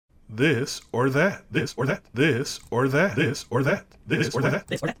This or that, this or that, this or that, this or that, this or that,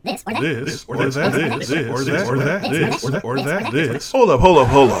 this or that, this or that, this or that, this or that, or that, this or that, this.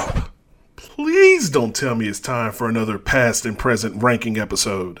 Hold up. Please don't tell me it's time for another past and present ranking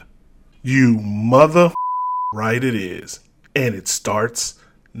episode. You mother right it is. And it starts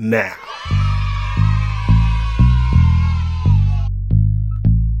now.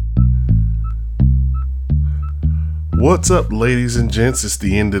 What's up, ladies and gents? It's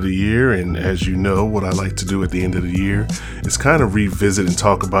the end of the year, and as you know, what I like to do at the end of the year is kind of revisit and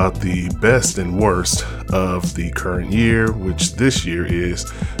talk about the best and worst of the current year, which this year is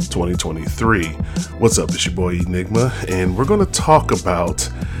 2023. What's up? It's your boy Enigma, and we're going to talk about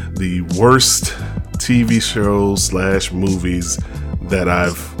the worst TV shows / movies that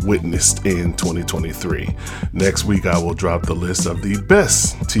I've witnessed in 2023. Next week, I will drop the list of the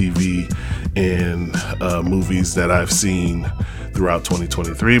best TV and movies that I've seen throughout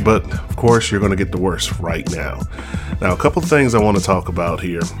 2023. But of course, you're going to get the worst right now. Now, a couple things I want to talk about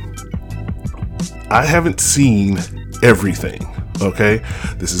here. I haven't seen everything. Okay,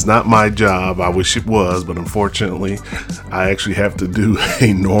 this is not my job. I wish it was, but unfortunately, I actually have to do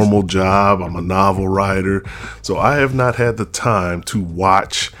a normal job. I'm a novel writer, so I have not had the time to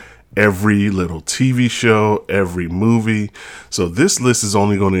watch every little TV show, every movie. So this list is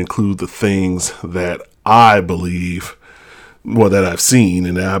only going to include the things that I believe, well, that I've seen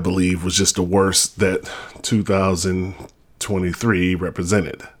and that I believe was just the worst that 2023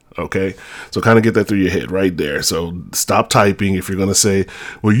 represented. Okay, so kind of get that through your head right there. So stop typing if you're going to say,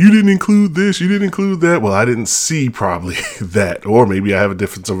 well, you didn't include this, you didn't include that. Well, I didn't see probably that, or maybe I have a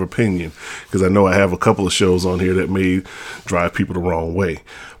difference of opinion because I know I have a couple of shows on here that may drive people the wrong way.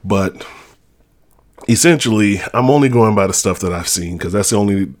 But essentially, I'm only going by the stuff that I've seen because that's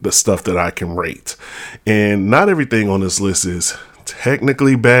the stuff that I can rate. And not everything on this list is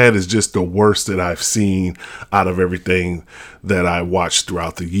technically bad. Is just the worst that I've seen out of everything that I watched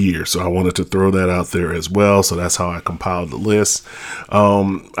throughout the year. So I wanted to throw that out there as well. So that's how I compiled the list.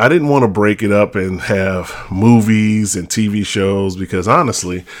 I didn't want to break it up and have movies and TV shows because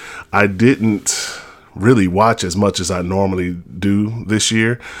honestly, I didn't really watch as much as I normally do this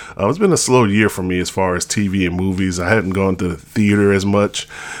year. It's been a slow year for me as far as TV and movies. I hadn't gone to the theater as much.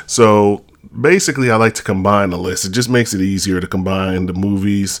 So basically, I like to combine the list. It just makes it easier to combine the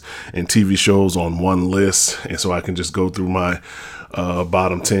movies and TV shows on one list. And so I can just go through my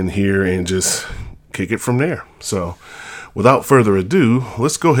bottom 10 here and just kick it from there. So without further ado,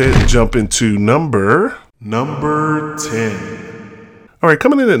 let's go ahead and jump into number 10. All right,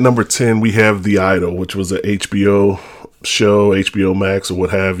 coming in at number 10, we have The Idol, which was an HBO show, HBO Max or what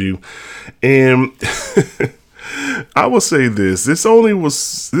have you. And I will say this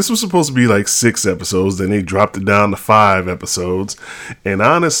was supposed to be like 6 episodes, then they dropped it down to 5 episodes. And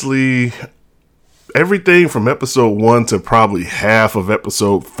honestly, everything from episode 1 to probably half of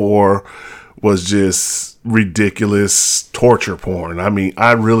episode 4 was just ridiculous torture porn. I mean,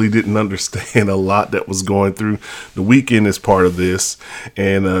 I really didn't understand a lot that was going through. The Weeknd is part of this,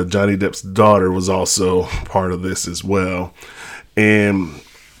 and Johnny Depp's daughter was also part of this as well. And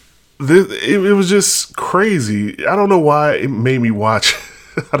it was just crazy. I don't know why it made me watch.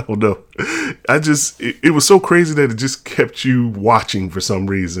 I don't know. It was so crazy that it just kept you watching for some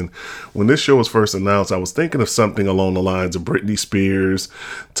reason. When this show was first announced, I was thinking of something along the lines of Britney Spears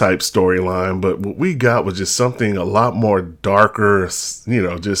type storyline, but what we got was just something a lot more darker,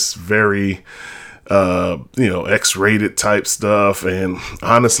 just very X-rated type stuff. And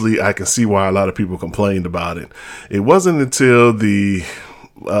honestly, I can see why a lot of people complained about it. It wasn't until the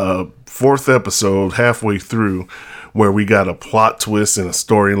 4th episode, halfway through, where we got a plot twist and a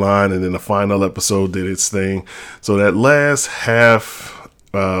storyline, and then the final episode did its thing. So that last half,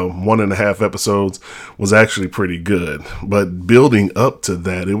 1.5 episodes was actually pretty good. But building up to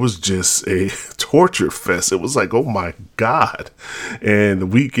that, it was just a torture fest. It was like, oh my God. And The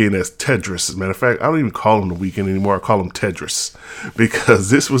Weeknd as Tedros. As a matter of fact, I don't even call him The Weeknd anymore. I call him Tedros, because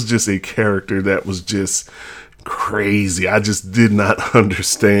this was just a character that was just crazy. I just did not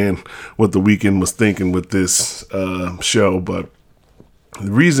understand what The Weeknd was thinking with this show. But the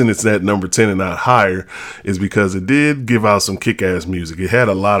reason it's at number 10 and not higher is because it did give out some kick-ass music. It had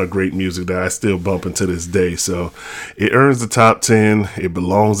a lot of great music that I still bump into this day. So it earns the top 10. It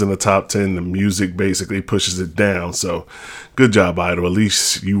belongs in the top 10. The music basically pushes it down. So good job, Idol. At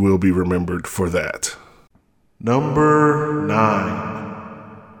least you will be remembered for that. Number 9.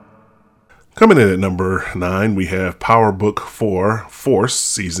 Coming in at number 9, we have Power Book 4, Force,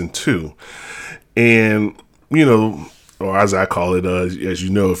 Season 2. And, or as I call it, as you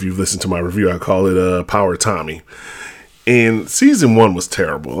know, if you've listened to my review, I call it Power Tommy. And season 1 was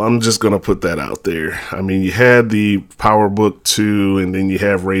terrible. I'm just going to put that out there. I mean, you had the Power Book 2, and then you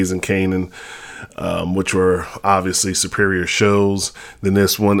have Raising Kanan, which were obviously superior shows than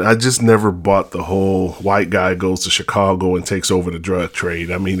this one. I just never bought the whole white guy goes to Chicago and takes over the drug trade.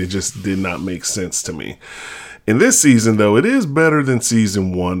 I mean, it just did not make sense to me. In this season, though, it is better than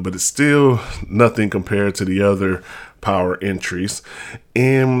season 1, but it's still nothing compared to the other Power entries.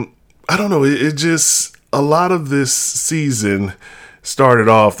 And I don't know, it just, a lot of this season started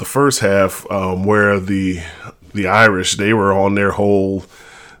off the first half where the Irish, they were on their whole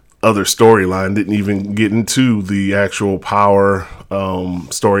other storyline, didn't even get into the actual Power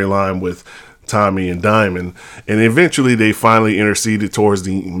storyline with Tommy and Diamond. And eventually they finally interceded towards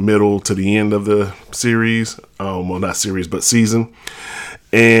the middle to the end of the series. Well, not series, but season.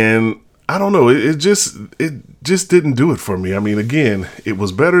 And I don't know, it just didn't do it for me. I mean, again, it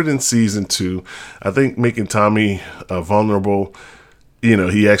was better than season 2. I think making Tommy vulnerable, you know,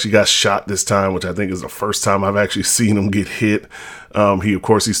 he actually got shot this time, which I think is the first time I've actually seen him get hit.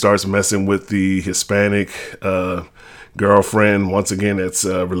 He starts messing with the Hispanic girlfriend, once again, that's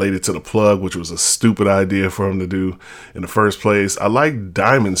related to the Plug, which was a stupid idea for him to do in the first place. I like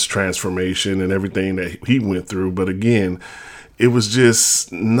Diamond's transformation and everything that he went through, but again, it was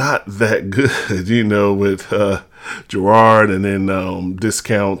just not that good, you know, with Gerard and then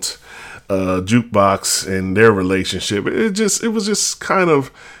Discount Jukebox and their relationship. It was just kind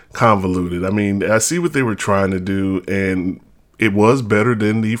of convoluted. I mean, I see what they were trying to do, and it was better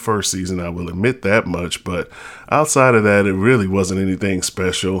than the first season, I will admit that much, but outside of that, it really wasn't anything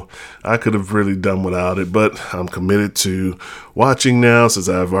special. I could have really done without it, but I'm committed to watching now since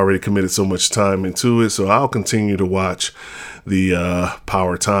I've already committed so much time into it, so I'll continue to watch the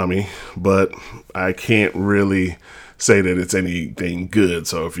Power Tommy, but I can't really say that it's anything good.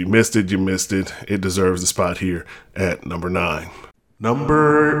 So if you missed it, you missed it. It deserves a spot here at number 9.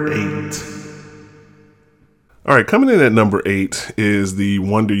 Number 8. All right, coming in at number 8 is the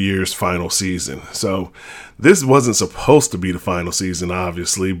Wonder Years final season. So this wasn't supposed to be the final season,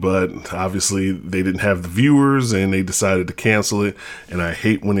 obviously, but obviously they didn't have the viewers and they decided to cancel it. And I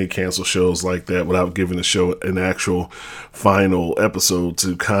hate when they cancel shows like that without giving the show an actual final episode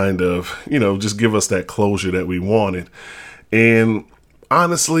to kind of, you know, just give us that closure that we wanted. And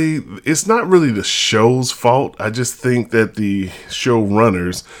honestly, it's not really the show's fault. I just think that the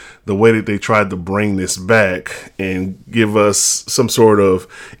showrunners, the way that they tried to bring this back and give us some sort of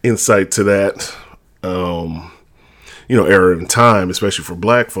insight to that, era in time, especially for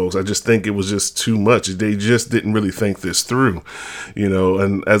black folks, I just think it was just too much. They just didn't really think this through,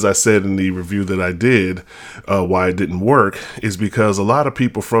 and as I said in the review that I did, why it didn't work is because a lot of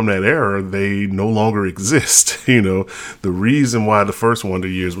people from that era, they no longer exist. The reason why the first Wonder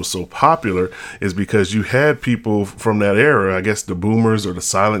Years was so popular is because you had people from that era, I guess the boomers or the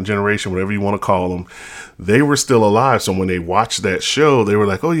silent generation, whatever you want to call them, they were still alive. So when they watched that show, they were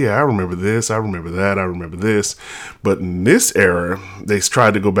like, oh yeah, I remember this, I remember that, I remember this. But in this era, they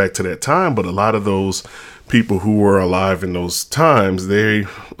tried to go back to that time, but a lot of those people who were alive in those times, they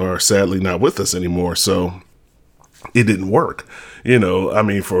are sadly not with us anymore. So it didn't work.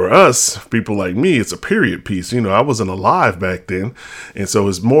 For us, people like me, it's a period piece. I wasn't alive back then. And so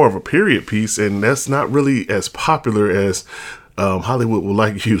it's more of a period piece. And that's not really as popular as Hollywood would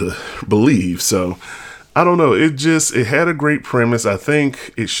like you to believe. So I don't know. It had a great premise. I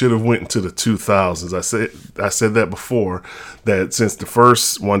think it should have went into the 2000s. I said that before, that since the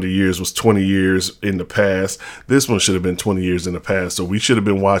first Wonder Years was 20 years in the past, this one should have been 20 years in the past. So we should have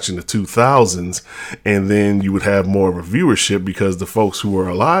been watching the 2000s, and then you would have more of a viewership because the folks who were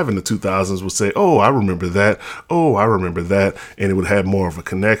alive in the 2000s would say, oh, I remember that. Oh, I remember that. And it would have more of a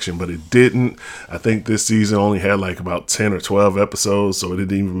connection, but it didn't. I think this season only had like about 10 or 12 episodes, so it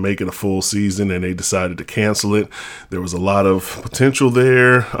didn't even make it a full season, and they decided to cancel it. There was a lot of potential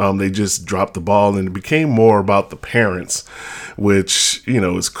there. They just dropped the ball, and it became more about the parents, which,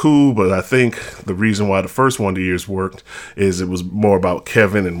 is cool. But I think the reason why the first Wonder Years worked is it was more about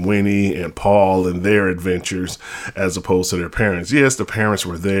Kevin and Winnie and Paul and their adventures as opposed to their parents. Yes, the parents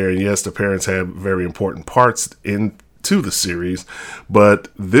were there, and yes, the parents had very important parts to the series, but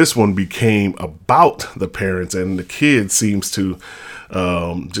this one became about the parents, and the kid seems to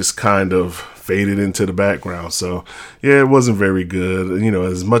just kind of faded into the background. So yeah, it wasn't very good.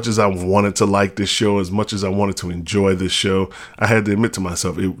 As much as I wanted to like this show, as much as I wanted to enjoy this show, I had to admit to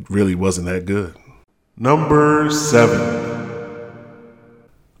myself, it really wasn't that good. Number 7.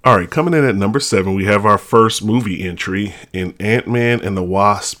 All right, coming in at number 7, we have our first movie entry in Ant-Man and the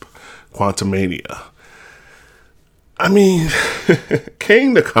Wasp: Quantumania. I mean,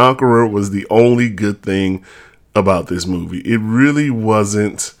 Kang the Conqueror was the only good thing about this movie. It really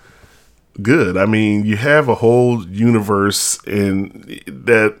wasn't good. I mean, you have a whole universe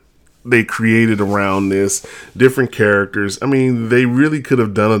that they created around this, different characters. I mean, they really could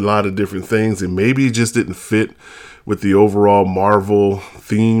have done a lot of different things, and maybe it just didn't fit with the overall Marvel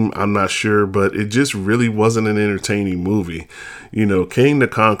theme. I'm not sure, but it just really wasn't an entertaining movie. You know, Kang the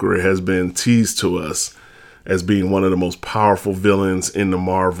Conqueror has been teased to us as being one of the most powerful villains in the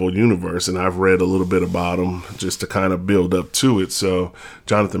Marvel universe, and I've read a little bit about him just to kind of build up to it. So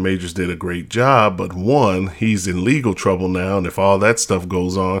Jonathan Majors did a great job, but one, he's in legal trouble now, and if all that stuff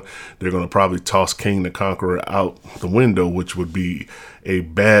goes on, they're going to probably toss Kang the Conqueror out the window, which would be a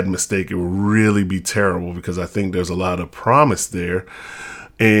bad mistake. It would really be terrible, because I think there's a lot of promise there.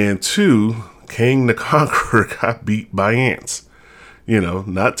 And two, Kang the Conqueror got beat by ants. You know,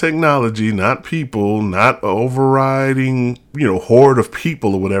 not technology, not people, not overriding, horde of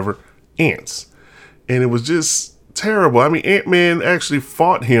people or whatever, ants. And it was just terrible. I mean, Ant-Man actually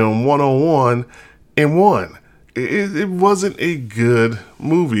fought him one-on-one and won. It wasn't a good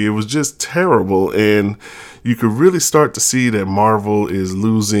movie. It was just terrible. And you could really start to see that Marvel is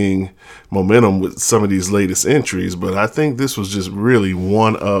losing momentum with some of these latest entries. But I think this was just really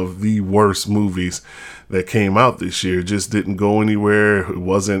one of the worst movies that came out this year. It just didn't go anywhere. It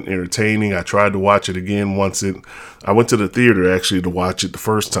wasn't entertaining. I tried to watch it again I went to the theater actually to watch it the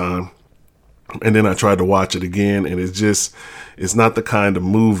first time. And then I tried to watch it again, and it's not the kind of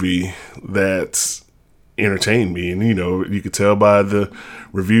movie that's entertained me. And, you could tell by the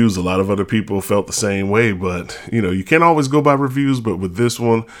reviews, a lot of other people felt the same way, but, you can't always go by reviews, but with this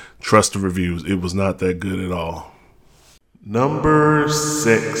one, trust the reviews. It was not that good at all. Number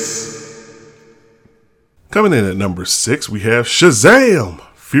 6. Coming in at number 6, we have Shazam!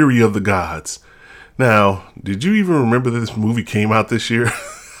 Fury of the Gods. Now, did you even remember that this movie came out this year?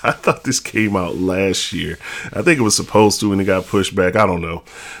 I thought this came out last year. I think it was supposed to, and it got pushed back. I don't know.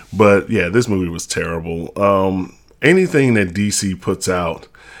 But yeah, this movie was terrible. Anything that DC puts out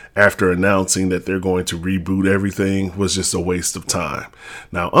after announcing that they're going to reboot everything was just a waste of time.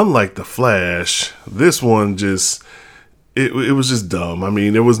 Now, unlike The Flash, this one it was just dumb. I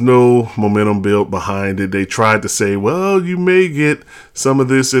mean, there was no momentum built behind it. They tried to say, well, you may get some of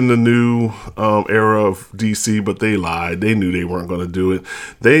this in the new era of DC, but they lied. They knew they weren't going to do it.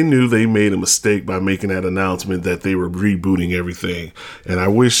 They knew they made a mistake by making that announcement that they were rebooting everything. And I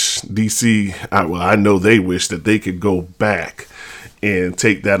wish DC, I know they wish that they could go back and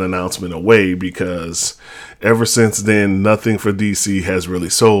take that announcement away, because ever since then, nothing for DC has really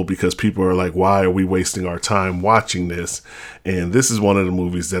sold, because people are like, why are we wasting our time watching this? And this is one of the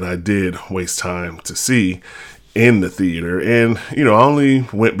movies that I did waste time to see in the theater. And, I only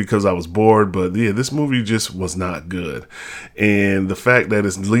went because I was bored, but yeah, this movie just was not good. And the fact that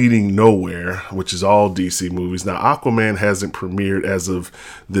it's leading nowhere, which is all DC movies. Now, Aquaman hasn't premiered as of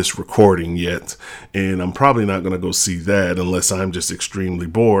this recording yet, and I'm probably not going to go see that unless I'm just extremely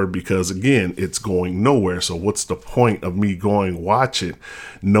bored, because again, it's going nowhere. So what's the point of me going watch it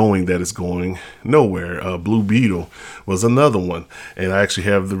knowing that it's going nowhere? Blue Beetle was another one, and I actually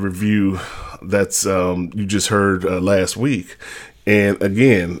have the review that's you just heard last week. And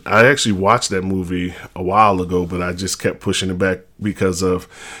again, I actually watched that movie a while ago, but I just kept pushing it back because of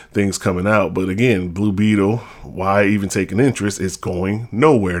things coming out. But again, Blue Beetle, why even take an interest? It's going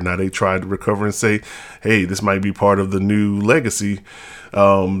nowhere. Now they tried to recover and say, hey, this might be part of the new legacy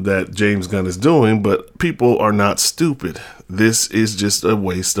that James Gunn is doing, but people are not stupid. This is just a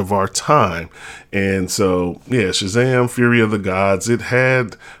waste of our time. And so, yeah, Shazam! Fury of the Gods, it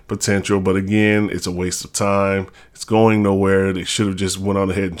had potential, but again, it's a waste of time. It's going nowhere. They should have just went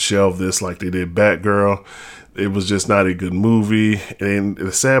on ahead and shelved this like they did Batgirl. It was just not a good movie. And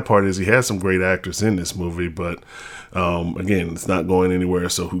the sad part is he has some great actors in this movie, but again, it's not going anywhere,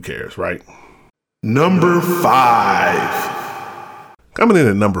 so who cares, right? Number 5. Coming in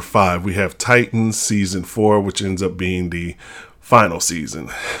at number 5, we have Titans Season 4, which ends up being the final season.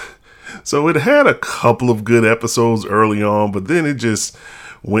 So it had a couple of good episodes early on, but then it just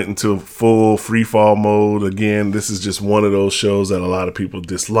went into full free fall mode. Again, this is just one of those shows that a lot of people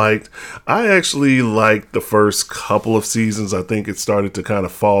disliked. I actually liked the first couple of seasons. I think it started to kind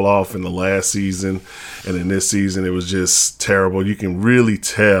of fall off in the last season, and in this season, it was just terrible. You can really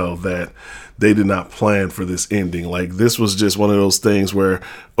tell that they did not plan for this ending. Like, this was just one of those things where,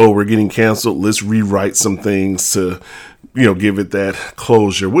 we're getting canceled. Let's rewrite some things to, give it that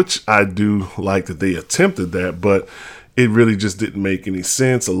closure, which I do like that they attempted that, but it really just didn't make any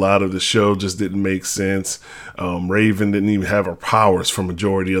sense. A lot of the show just didn't make sense. Raven didn't even have her powers for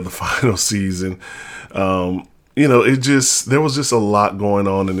majority of the final season. there was just a lot going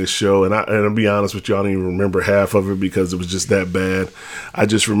on in this show. And I'll be honest with you, I don't even remember half of it because it was just that bad. I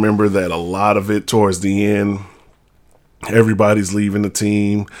just remember that a lot of it towards the end, everybody's leaving the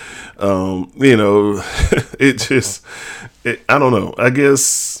team. I don't know. I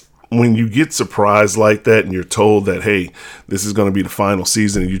guess when you get surprised like that and you're told that, hey, this is going to be the final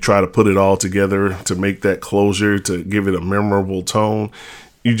season, and you try to put it all together to make that closure, to give it a memorable tone,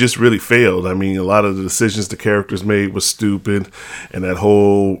 you just really failed. I mean, a lot of the decisions the characters made was stupid, and that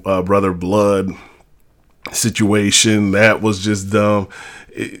whole Brother Blood situation, that was just dumb.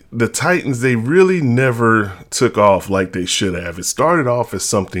 The Titans, they really never took off like they should have. It started off as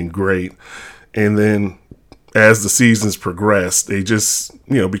something great, and then as the seasons progressed, they just,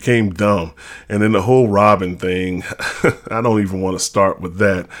 became dumb. And then the whole Robin thing, I don't even want to start with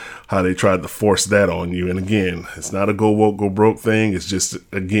that, how they tried to force that on you. And again, it's not a go woke, go broke thing. It's just,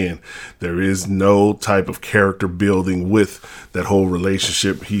 again, there is no type of character building with that whole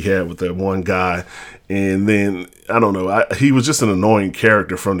relationship he had with that one guy. And then, I don't know, he was just an annoying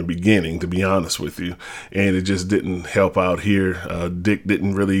character from the beginning, to be honest with you. And it just didn't help out here. Dick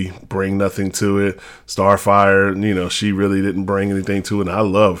didn't really bring nothing to it. Starfire, she really didn't bring anything to it. And I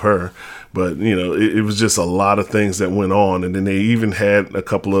love her. But, it was just a lot of things that went on. And then they even had a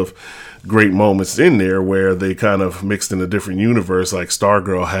couple of great moments in there where they kind of mixed in a different universe, like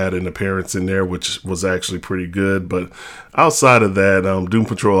Stargirl had an appearance in there, which was actually pretty good. But outside of that, Doom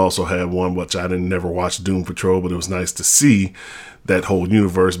Patrol also had one, which I didn't never watch Doom Patrol, but it was nice to see that whole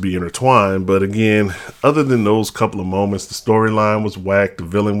universe be intertwined. But again, other than those couple of moments, the storyline was whack, the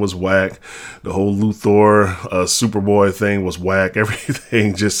villain was whack, the whole Luthor Superboy thing was whack.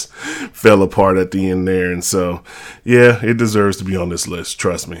 Everything just fell apart at the end there. And so, yeah, it deserves to be on this list,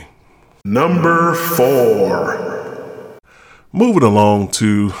 trust me. Number 4. Moving along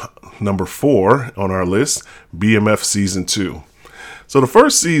to number 4 on our list, BMF Season 2. So the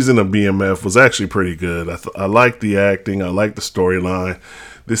first season of BMF was actually pretty good. I liked the acting. I liked the storyline.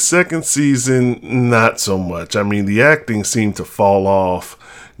 The second season, not so much. I mean, the acting seemed to fall off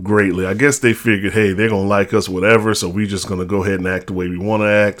greatly. I guess they figured, hey, they're going to like us, whatever, so we're just going to go ahead and act the way we want to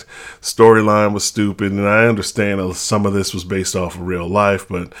act. Storyline was stupid, and I understand some of this was based off of real life,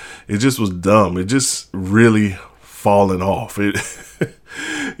 but it just was dumb. It just really fallen off.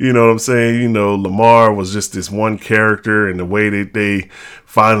 You know what I'm saying? Lamar was just this one character, and the way that they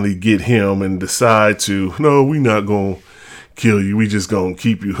finally get him and decide to, no, we're not going to kill you. We just going to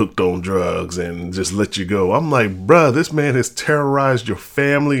keep you hooked on drugs and just let you go. I'm like, bruh, this man has terrorized your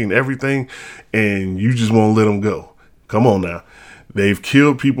family and everything, and you just won't let him go. Come on now. They've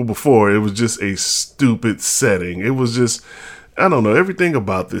killed people before. It was just a stupid setting. It was just, I don't know, everything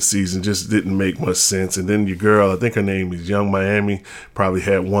about this season just didn't make much sense. And then your girl, I think her name is Young Miami, probably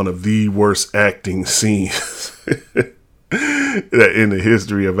had one of the worst acting scenes in the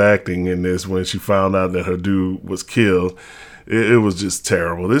history of acting in this, when she found out that her dude was killed. It was just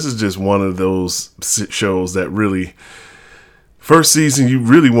terrible. This is just one of those shows that really, first season, you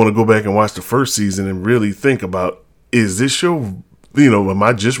really want to go back and watch the first season and really think about, is this show, am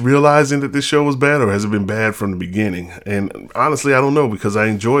I just realizing that this show was bad, or has it been bad from the beginning? And honestly, I don't know, because I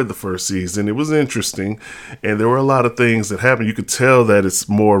enjoyed the first season. It was interesting, and there were a lot of things that happened. You could tell that it's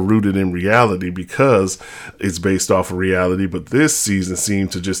more rooted in reality because it's based off of reality, but this season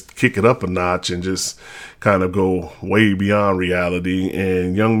seemed to just kick it up a notch and just kind of go way beyond reality.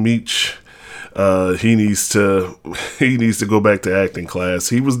 And young Meech, he needs to go back to acting class.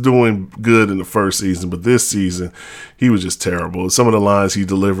 He was doing good in the first season, but this season he was just terrible. Some of the lines he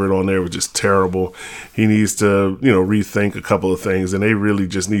delivered on there were just terrible. He needs to, rethink a couple of things, and they really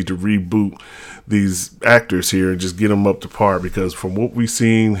just need to reboot these actors here and just get them up to par, because from what we've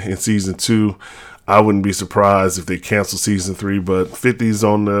seen in season 2, I wouldn't be surprised if they cancel season 3, but 50's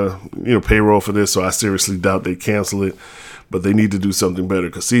on the payroll for this, so I seriously doubt they cancel it. But they need to do something better,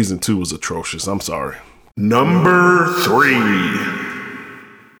 because season 2 was atrocious. I'm sorry. Number 3.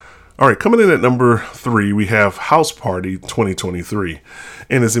 All right, coming in at number 3, we have House Party 2023.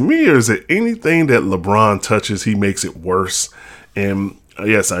 And is it me, or is it anything that LeBron touches, he makes it worse? And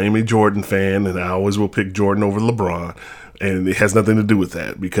yes, I am a Jordan fan, and I always will pick Jordan over LeBron. And it has nothing to do with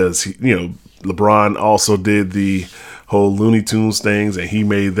that, because LeBron also did the whole Looney Tunes things, and he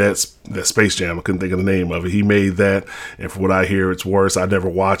made that Space Jam. I couldn't think of the name of it. He made that, and from what I hear, it's worse. I never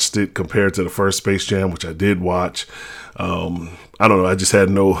watched it compared to the first Space Jam, which I did watch. I don't know. I just had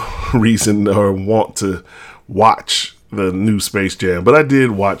no reason or want to watch the new Space Jam, but I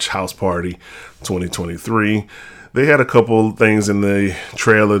did watch House Party 2023. They had a couple things in the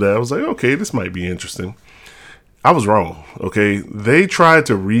trailer that I was like, okay, this might be interesting. I was wrong, okay? They tried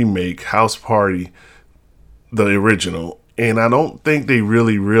to remake House Party the original. And I don't think they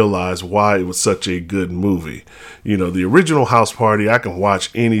really realized why it was such a good movie. You know, the original House Party, I can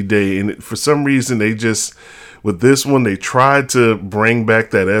watch any day. And for some reason, they just, with this one, they tried to bring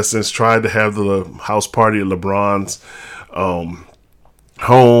back that essence, tried to have the house party at LeBron's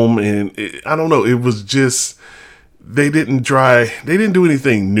home. And I don't know, it was just, they didn't do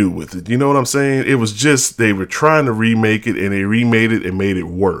anything new with it. You know what I'm saying? It was just, they were trying to remake it, and they remade it and made it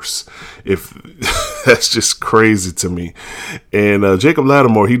worse. If that's just crazy to me. And Jacob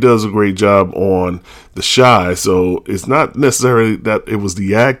Latimore, he does a great job on The Chi. So it's not necessarily that it was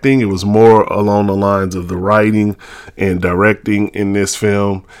the acting. It was more along the lines of the writing and directing in this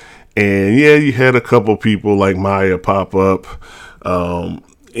film. And yeah, you had a couple people like Maya pop up.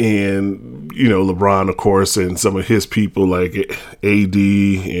 And, you know, LeBron, of course, and some of his people like AD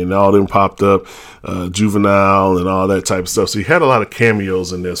and all them popped up, Juvenile and all that type of stuff. So he had a lot of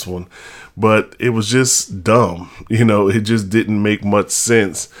cameos in this one, but it was just dumb. You know, it just didn't make much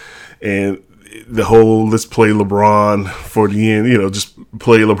sense. And the whole, let's play LeBron for the end, you know, just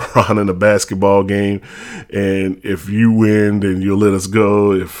play LeBron in a basketball game. And if you win, then you'll let us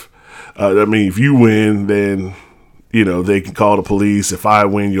go. If you win, then, you know, they can call the police. If I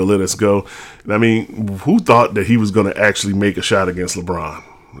win, you'll let us go. I mean, who thought that he was going to actually make a shot against LeBron?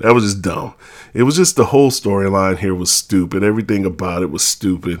 That was just dumb. It was just, the whole storyline here was stupid. Everything about it was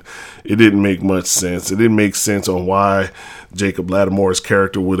stupid. It didn't make much sense. It didn't make sense on why Jacob Latimore's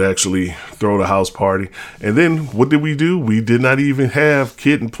character would actually throw the house party. And then what did we do? We did not even have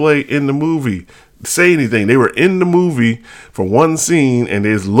Kid and Play in the movie say anything. They were in the movie for one scene, and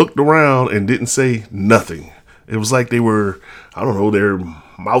they just looked around and didn't say nothing. It was like they were, I don't know, their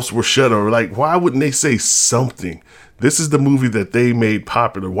mouths were shut, or like, why wouldn't they say something? This is the movie that they made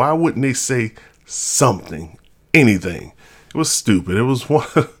popular. Why wouldn't they say something, anything? It was stupid. It was one,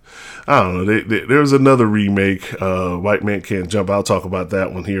 I don't know. There was another remake, White Man Can't Jump. I'll talk about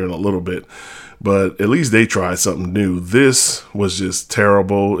that one here in a little bit. But at least they tried something new. This was just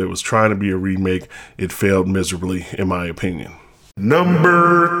terrible. It was trying to be a remake. It failed miserably, in my opinion.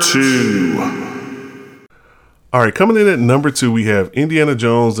 Number 2. All right, coming in at number 2, we have Indiana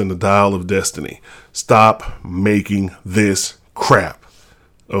Jones and the Dial of Destiny. Stop making this crap,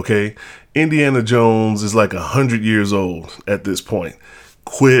 okay? Indiana Jones is like 100 years old at this point.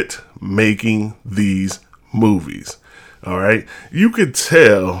 Quit making these movies, all right? You could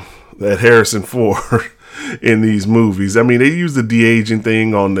tell that Harrison Ford in these movies, I mean, they used the de-aging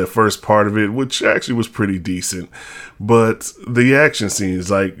thing on the first part of it, which actually was pretty decent. But the action scenes,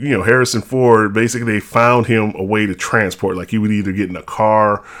 like, you know, Harrison Ford, basically they found him a way to transport. Like, he would either get in a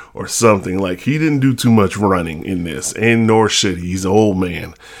car or something. Like, he didn't do too much running in this, and nor should he. He's an old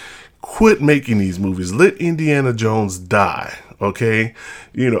man. Quit making these movies. Let Indiana Jones die, okay?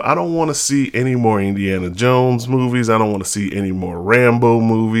 You know, I don't want to see any more Indiana Jones movies. I don't want to see any more Rambo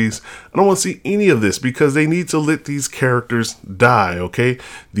movies. I don't want to see any of this, because they need to let these characters die, okay?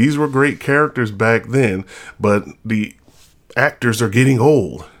 These were great characters back then, but the actors are getting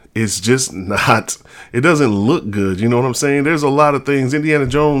old. It's just not, it doesn't look good. You know what I'm saying? There's a lot of things. Indiana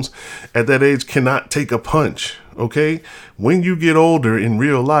Jones at that age cannot take a punch. Okay, when you get older in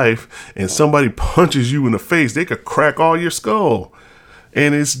real life and somebody punches you in the face, they could crack all your skull.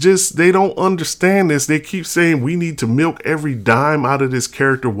 And it's just, they don't understand this. They keep saying we need to milk every dime out of this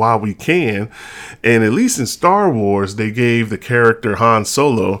character while we can. And at least in Star Wars, they gave the character Han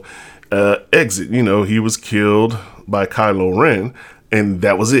Solo exit. You know, he was killed by Kylo Ren, and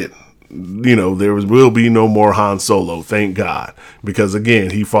that was it. You know, will be no more Han Solo, thank God. Because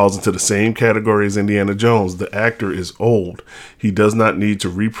again, he falls into the same category as Indiana Jones. The actor is old. He does not need to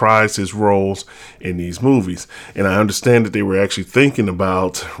reprise his roles in these movies. And I understand that they were actually thinking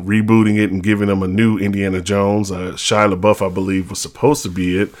about rebooting it and giving him a new Indiana Jones. Shia LaBeouf, I believe, was supposed to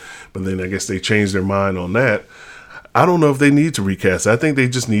be it. But then I guess they changed their mind on that. I don't know if they need to recast. I think they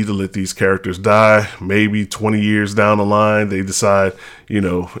just need to let these characters die. Maybe 20 years down the line, they decide, you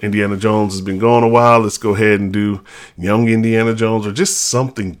know, Indiana Jones has been gone a while. Let's go ahead and do young Indiana Jones, or just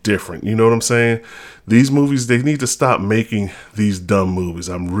something different. You know what I'm saying? These movies, they need to stop making these dumb movies.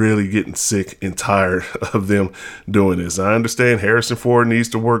 I'm really getting sick and tired of them doing this. I understand Harrison Ford needs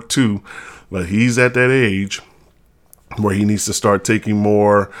to work too, but he's at that age where he needs to start taking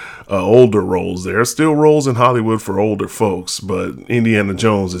more older roles. There are still roles in Hollywood for older folks, but Indiana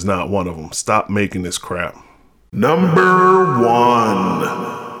Jones is not one of them. Stop making this crap. Number 1.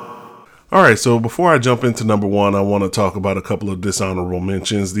 All right, so before I jump into number one, I want to talk about a couple of dishonorable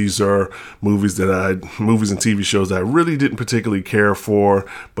mentions. These are movies and TV shows that I really didn't particularly care for,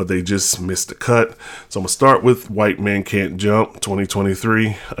 but they just missed the cut. So I'm going to start with White Men Can't Jump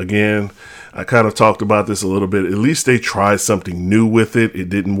 2023. Again, I kind of talked about this a little bit. At least they tried something new with it. It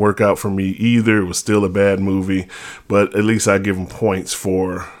didn't work out for me either. It was still a bad movie, but at least I give them points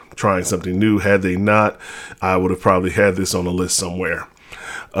for trying something new. Had they not, I would have probably had this on a list somewhere.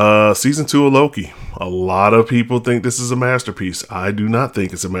 Season 2 of Loki. A lot of people think this is a masterpiece. I do not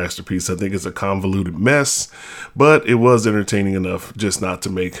think it's a masterpiece. I think it's a convoluted mess, but it was entertaining enough just not to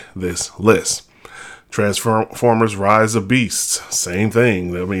make this list. Transformers Rise of Beasts. Same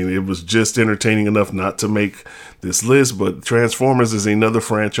thing. I mean, it was just entertaining enough not to make this list, but Transformers is another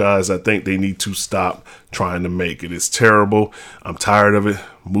franchise I think they need to stop trying to make. It is terrible. I'm tired of it.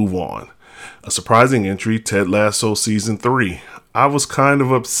 Move on. A surprising entry, Ted Lasso Season 3. I was kind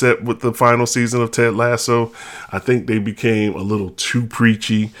of upset with the final season of Ted Lasso. I think they became a little too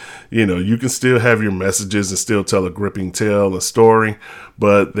preachy. You know, you can still have your messages and still tell a gripping tale, a story,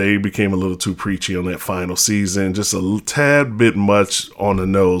 but they became a little too preachy on that final season. Just a tad bit much on the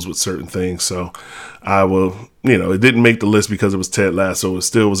nose with certain things. So it didn't make the list because it was Ted Lasso. It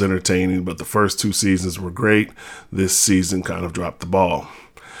still was entertaining, but the first 2 seasons were great. This season kind of dropped the ball.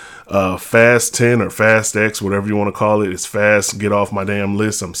 Fast 10 or Fast X, whatever you want to call it. It's fast. Get off my damn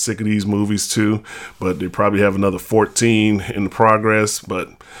list. I'm sick of these movies too, but they probably have another 14 in progress.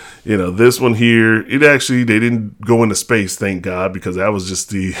 But, this one here, they didn't go into space, thank God, because that was just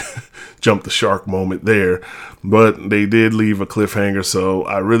the jump the shark moment there. But they did leave a cliffhanger, so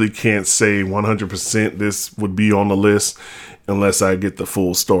I really can't say 100% this would be on the list unless I get the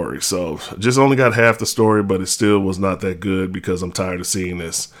full story. So just only got half the story, but it still was not that good because I'm tired of seeing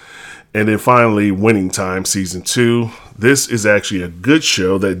this. And then finally, Winning Time Season 2. This is actually a good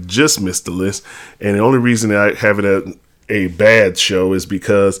show that just missed the list. And the only reason I have it at a bad show is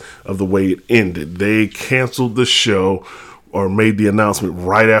because of the way it ended. They canceled the show or made the announcement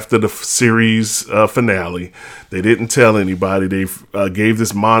right after the series finale. They didn't tell anybody. They gave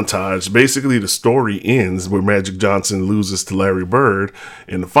this montage. Basically, the story ends where Magic Johnson loses to Larry Bird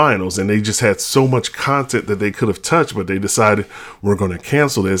in the finals, and they just had so much content that they could have touched, but they decided we're going to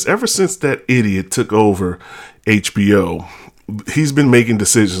cancel this. Ever since that idiot took over HBO, he's been making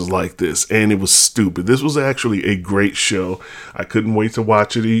decisions like this, and it was stupid. This was actually a great show. I couldn't wait to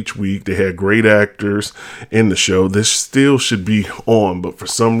watch it each week. They had great actors in the show. This still should be on, but for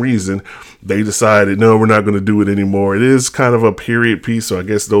some reason, they decided, no, we're not going to do it anymore. It is kind of a period piece, so I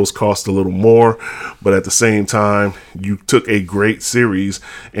guess those cost a little more, but at the same time, you took a great series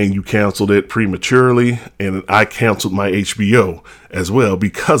and you canceled it prematurely, and I canceled my HBO as well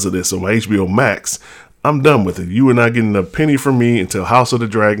because of this. So my HBO Max, I'm done with it. You are not getting a penny from me until House of the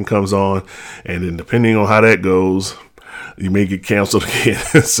Dragon comes on. And then depending on how that goes, you may get canceled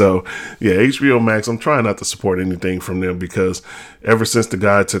again. So, yeah, HBO Max, I'm trying not to support anything from them because ever since the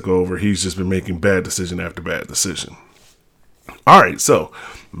guy took over, he's just been making bad decision after bad decision. All right, so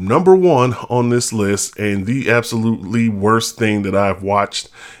number one on this list and the absolutely worst thing that I've watched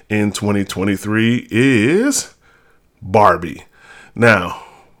in 2023 is Barbie. Now,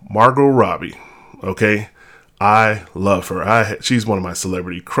 Margot Robbie. Okay, I love her. She's one of my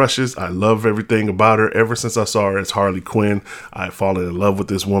celebrity crushes. I love everything about her. Ever since I saw her as Harley Quinn, I've fallen in love with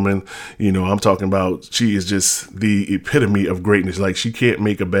this woman. I'm talking about, she is just the epitome of greatness. Like, she can't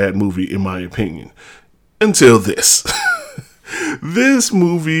make a bad movie, in my opinion, until this. This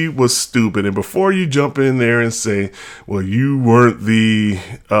movie was stupid. And before you jump in there and say, well, you weren't the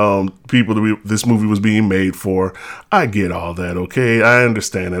people that this movie was being made for, I get all that, okay? I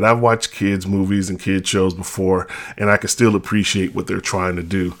understand it. I've watched kids' movies and kids' shows before, and I can still appreciate what they're trying to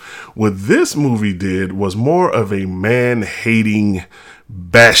do. What this movie did was more of a man-hating,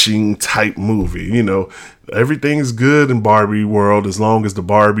 bashing type movie. Everything's good in Barbie world as long as the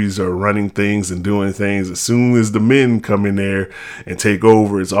Barbies are running things and doing things. As soon as the men come in there and take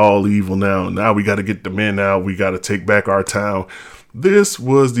over, it's all evil now. Now we got to get the men out. We got to take back our town. This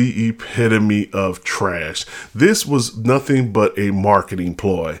was the epitome of trash. This was nothing but a marketing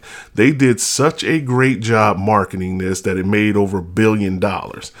ploy. They did such a great job marketing this that it made over $1 billion.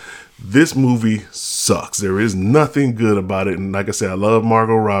 This movie sucks. There is nothing good about it. And like I said, I love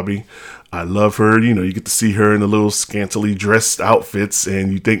Margot Robbie. I love her. You know, you get to see her in the little scantily dressed outfits,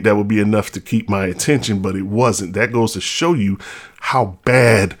 and you think that would be enough to keep my attention, but it wasn't. That goes to show you how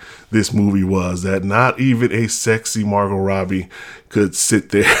bad this movie was, that not even a sexy Margot Robbie could sit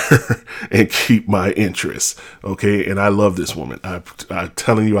there and keep my interest. Okay. And I love this woman. I'm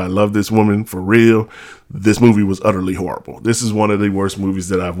telling you, I love this woman for real. This movie was utterly horrible. This is one of the worst movies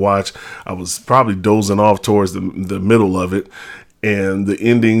that I've watched. I was probably dozing off towards the middle of it. And the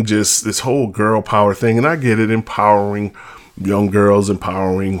ending, just this whole girl power thing. And I get it, empowering young girls,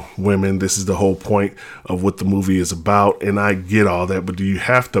 empowering women. This is the whole point of what the movie is about. And I get all that. But do you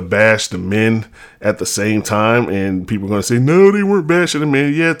have to bash the men at the same time? And people are going to say, no, they weren't bashing the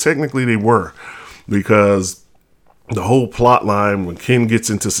men. Yeah, technically they were. Because the whole plot line, when Ken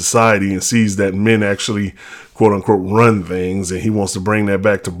gets into society and sees that men actually, quote unquote, run things, and he wants to bring that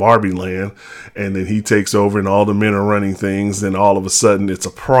back to Barbie land, and then he takes over and all the men are running things, then all of a sudden it's a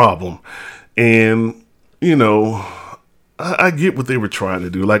problem. And, you know, I get what they were trying to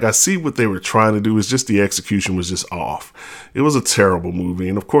do. Like, I see what they were trying to do. It's just the execution was just off. It was a terrible movie.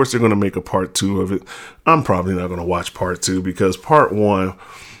 And of course, they're going to make a part 2 of it. I'm probably not going to watch part 2 because part 1,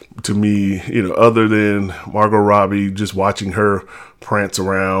 to me, you know, other than Margot Robbie, just watching her prance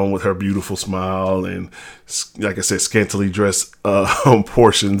around with her beautiful smile and, like I said, scantily dressed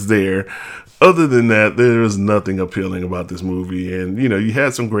portions there. Other than that, there is nothing appealing about this movie. And, you know, you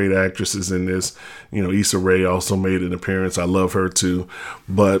had some great actresses in this. You know, Issa Rae also made an appearance. I love her too.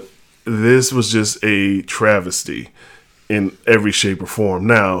 But this was just a travesty in every shape or form.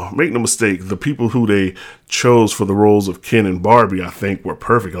 Now, make no mistake, the people who they chose for the roles of Ken and Barbie, I think, were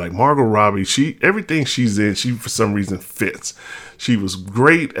perfect. Like Margot Robbie, everything she's in, she for some reason fits. She was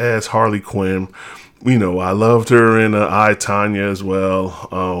great as Harley Quinn. You know, I loved her in I, Tonya as well.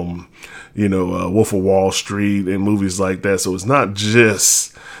 Wolf of Wall Street and movies like that. So it's not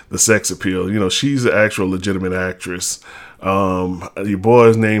just the sex appeal. You know, she's an actual legitimate actress. Your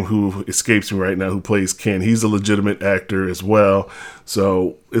boy's name, who escapes me right now, who plays Ken, he's a legitimate actor as well.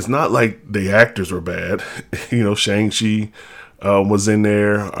 So it's not like the actors were bad. You know, Shang-Chi was in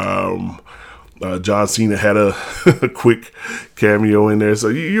there. John Cena had a quick cameo in there. So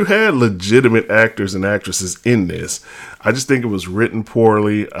you had legitimate actors and actresses in this. I just think it was written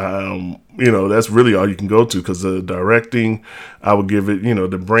poorly. That's really all you can go to, because the directing, I would give it,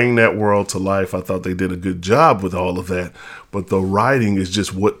 to bring that world to life. I thought they did a good job with all of that. But the writing is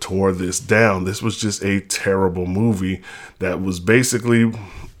just what tore this down. This was just a terrible movie that was basically,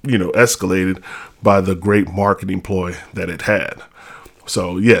 escalated by the great marketing ploy that it had.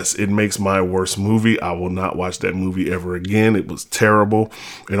 So, yes, it makes my worst movie. I will not watch that movie ever again. It was terrible.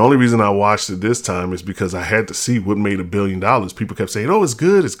 And the only reason I watched it this time is because I had to see what made $1 billion. People kept saying, oh, it's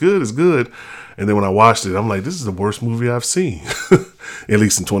good, it's good, it's good. And then when I watched it, I'm like, this is the worst movie I've seen, at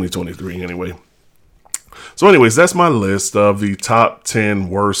least in 2023 anyway. So anyways, that's my list of the top 10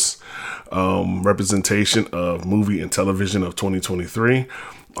 worst representation of movie and television of 2023.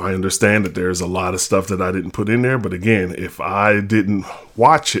 I understand that there's a lot of stuff that I didn't put in there, but again, if I didn't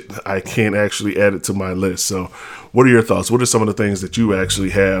watch it, I can't actually add it to my list. So what are your thoughts? What are some of the things that you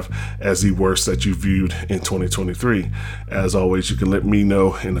actually have as the worst that you viewed in 2023? As always, you can let me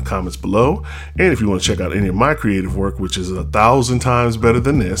know in the comments below. And if you want to check out any of my creative work, which is 1,000 times better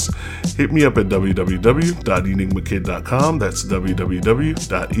than this, hit me up at www.enigmakid.com. That's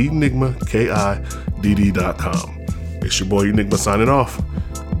www.enigmakid.com. It's your boy Enigma signing off.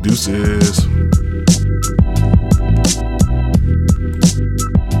 Deuces.